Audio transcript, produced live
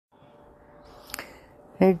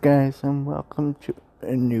Hey guys, and welcome to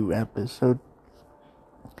a new episode.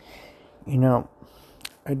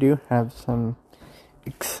 I do have some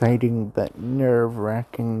exciting but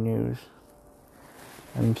nerve-wracking news.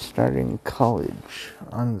 I'm starting college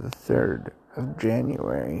on the 3rd of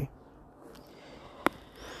January.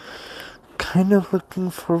 Kind of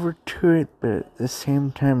looking forward to it, but at the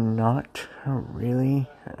same time not really.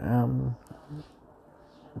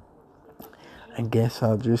 I guess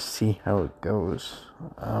I'll just see how it goes.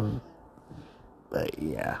 But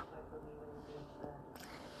yeah.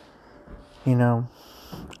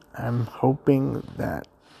 I'm hoping that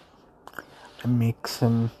I make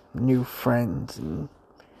some new friends and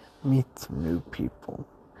meet some new people.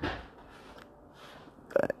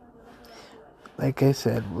 But, like I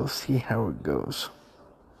said, we'll see how it goes.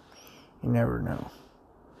 You never know.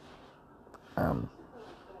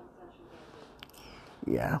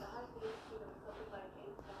 Yeah.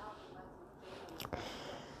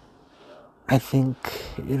 I think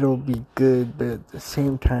it'll be good, but at the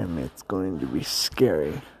same time, it's going to be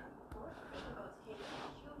scary.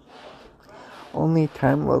 Only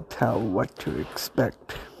time will tell what to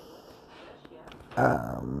expect.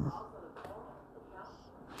 Yeah.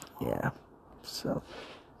 So,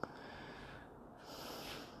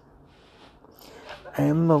 I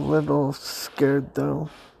am a little scared, though,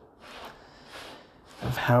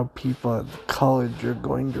 of how people at the college are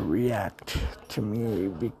going to react to me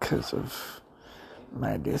because of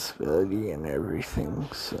my disability and everything,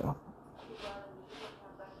 so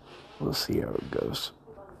we'll see how it goes.